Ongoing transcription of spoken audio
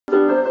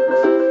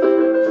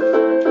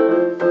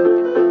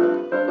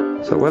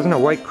So it wasn't a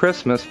white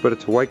Christmas, but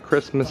it's a white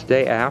Christmas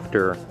day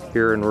after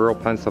here in rural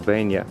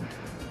Pennsylvania.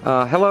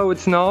 Hello,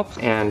 it's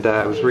Nulp, and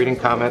I was reading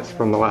comments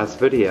from the last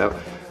video.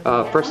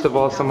 First of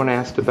all, someone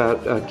asked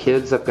about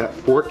kids. I've got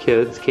 4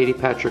 kids, Katie,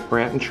 Patrick,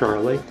 Grant, and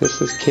Charlie.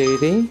 This is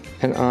Katie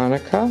and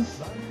Annika,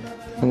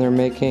 and they're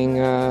making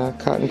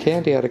cotton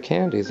candy out of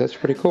candies. That's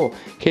pretty cool.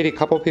 Katie, a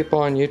couple people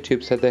on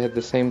YouTube said they had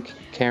the same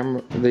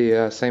camera,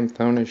 the same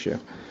phone as you.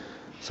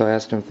 So I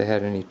asked them if they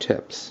had any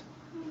tips.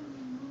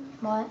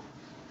 What?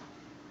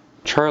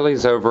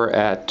 Charlie's over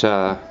at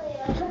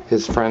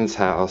his friend's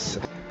house.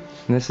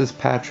 And this is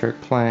Patrick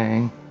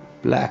playing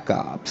Black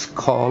Ops,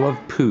 Call of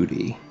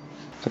Duty.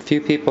 A few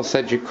people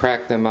said you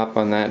cracked them up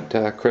on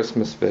that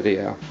Christmas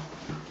video.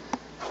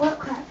 What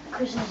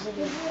Christmas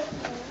video?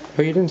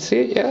 Oh, you didn't see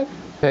it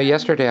yet?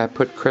 Yesterday I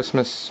put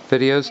Christmas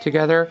videos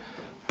together.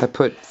 I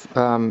put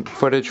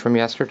footage from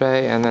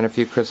yesterday and then a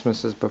few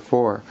Christmases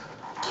before.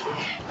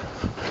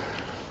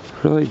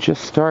 Really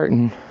just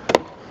starting.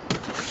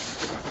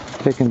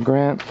 Taking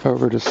Grant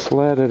over to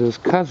sled at his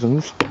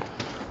cousin's.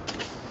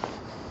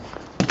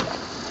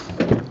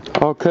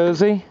 All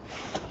cozy?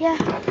 Yeah.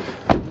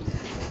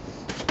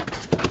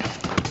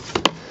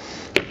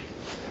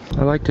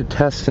 I like to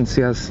test and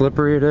see how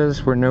slippery it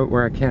is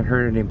where I can't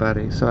hurt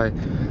anybody. So I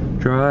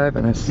drive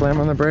and I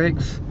slam on the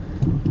brakes.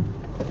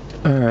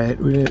 Alright,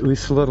 we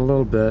slid a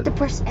little bit. To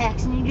press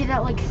X and you do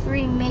that like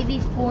 3,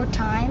 maybe 4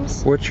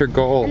 times. What's your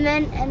goal? And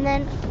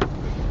then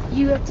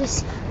you have to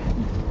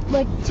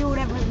like do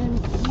whatever then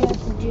you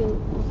have to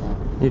do.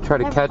 You try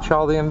to catch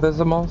all the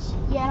invisibles?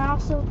 Yeah, and I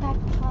also pack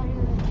powder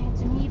and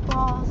cans of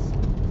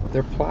meatballs.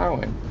 They're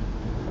plowing.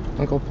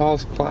 Uncle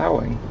Paul's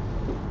plowing.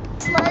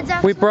 Sleds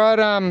out. We brought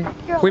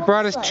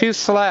us 2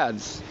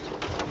 sleds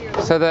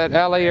so that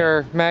Ellie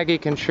or Maggie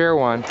can share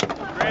one.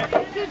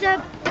 Here,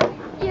 Deb.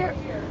 Here.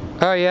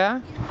 Oh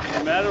yeah?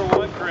 No matter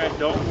what, Grant,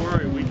 don't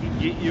worry. We can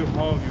get you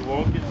home. You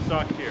won't get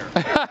stuck here.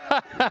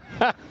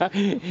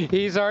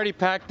 He's already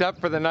packed up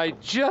for the night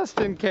just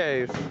in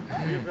case.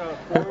 We've got a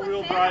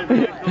 4-wheel drive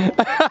vehicle.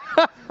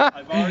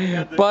 I've already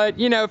had the... But,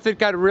 you know, if it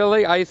got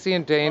really icy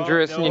and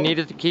dangerous and you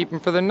needed to keep him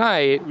for the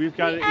night. We've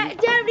got it.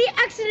 Dad, we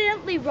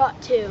accidentally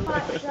brought 2.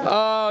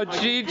 Oh,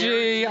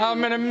 Gigi, I'm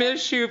going to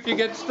miss you if you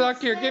get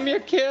stuck here. Give me a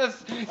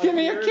kiss. Give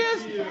me a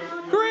kiss.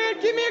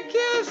 Grant, give me a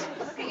kiss.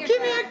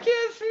 Give me a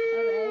kiss.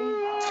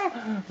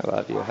 I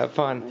love you. Have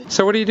fun.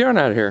 So what are you doing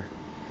out here?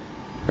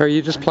 Are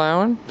you just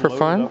plowing for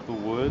fun? Up the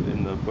wood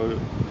in the boat.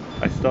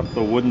 I stuffed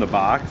the wood in the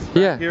box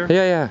Yeah, here.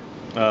 yeah.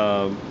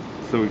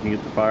 So we can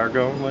get the fire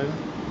going later.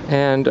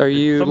 And are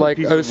you like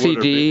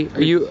OCD?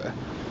 Are you?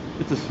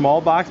 It's a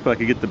small box, but I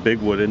could get the big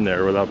wood in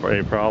there without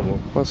any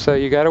problem. Well, so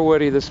you got a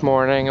Woody this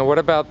morning, and what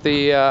about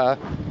the?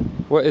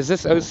 What is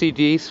this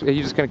OCD? Are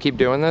you just gonna keep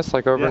doing this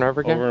like over and over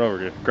again? Over and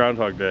over again.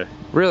 Groundhog Day.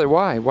 Really?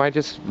 Why? Why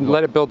just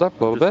let it build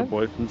up a little bit? Just a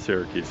boy from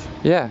Syracuse.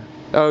 Yeah.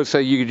 Oh, so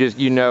you just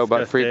know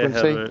about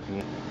frequency?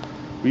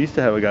 We used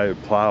to have a guy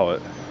who'd plow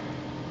it.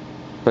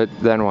 But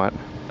then what?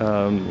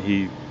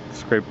 He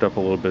scraped up a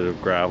little bit of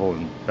gravel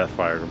and Beth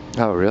fired him.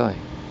 Oh, really?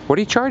 What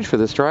do you charge for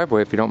this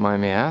driveway, if you don't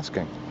mind me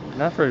asking?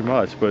 Not very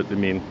much, but I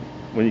mean,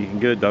 when you can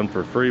get it done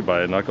for free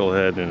by a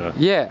knucklehead and a...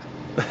 Yeah.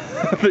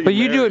 But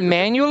you do it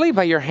manually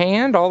by your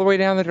hand all the way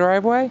down the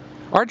driveway?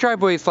 Our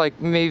driveway is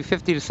like maybe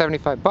 50 to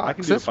 75 bucks. I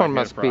can do This one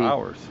must be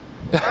hours.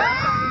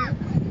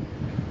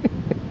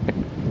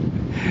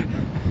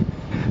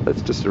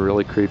 That's just a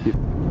really creepy.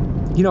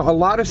 You know, a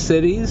lot of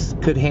cities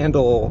could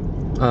handle,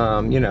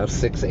 you know,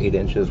 6, 8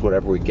 inches,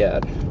 whatever we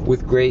get,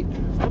 with great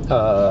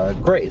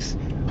grace.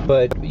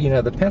 But you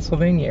know, the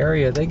Pennsylvania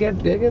area, they get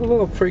a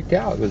little freaked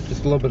out with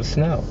just a little bit of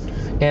snow,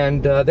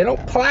 and they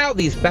don't plow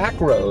these back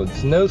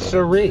roads. No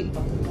siree.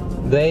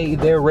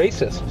 They're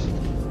racist.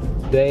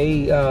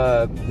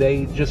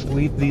 They just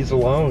leave these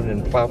alone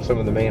and plow some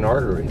of the main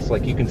arteries.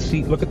 Like you can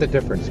see, look at the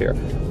difference here.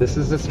 This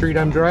is the street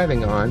I'm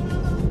driving on.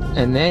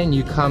 And then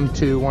you come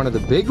to one of the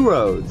big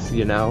roads,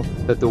 you know,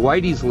 that the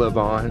whiteys live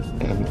on.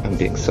 I'm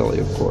being silly,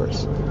 of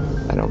course.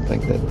 I don't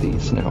think that the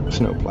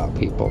snowplow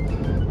people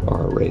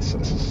are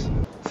racists.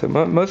 So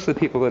most of the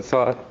people that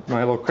saw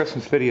my little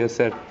Christmas video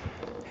said,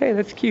 hey,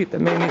 that's cute,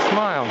 that made me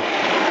smile.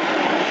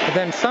 But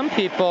then some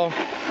people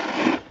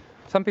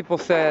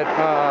said,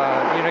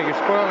 you know, you're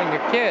spoiling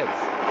your kids.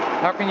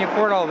 How can you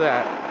afford all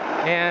that?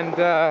 And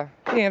the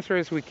answer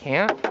is we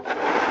can't.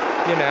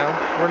 You know,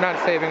 we're not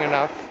saving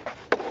enough.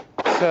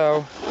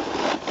 So,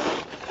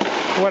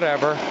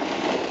 whatever.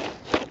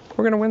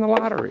 We're going to win the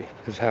lottery,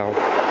 is how we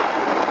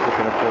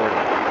can afford it.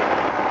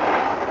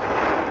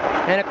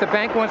 And if the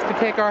bank wants to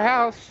take our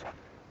house,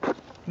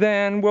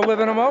 then we'll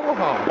live in a mobile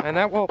home. And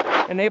that will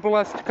enable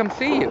us to come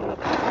see you.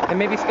 And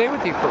maybe stay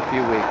with you for a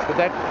few weeks. Would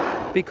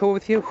that be cool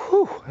with you?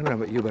 Whew, I don't know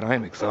about you, but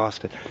I'm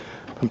exhausted.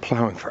 I'm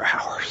plowing for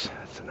hours.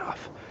 That's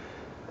enough.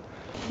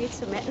 Need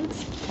some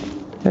mittens?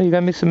 Yeah, you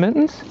got me some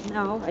mittens?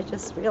 No, I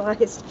just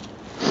realized.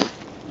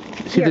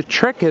 See, the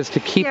trick is to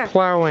keep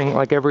plowing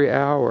like every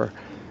hour,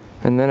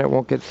 and then it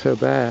won't get so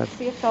bad.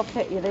 See if they'll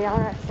fit you. They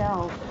are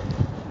XL.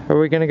 Are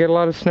we going to get a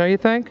lot of snow, you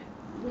think?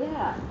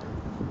 Yeah.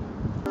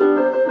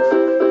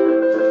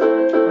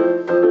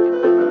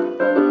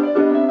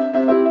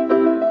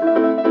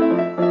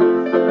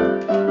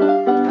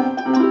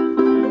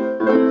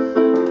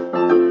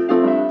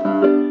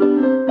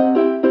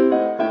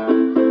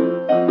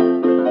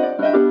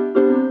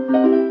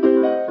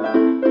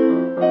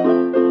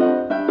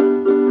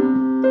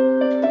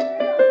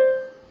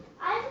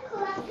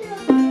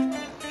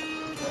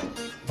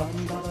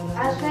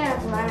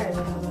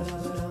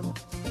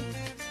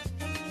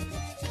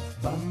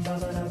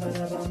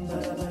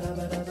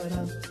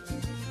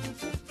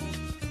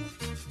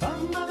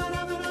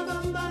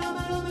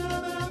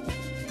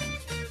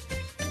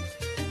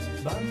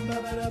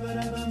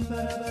 ba-da-ba-da-bum,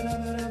 ba-da-ba-da.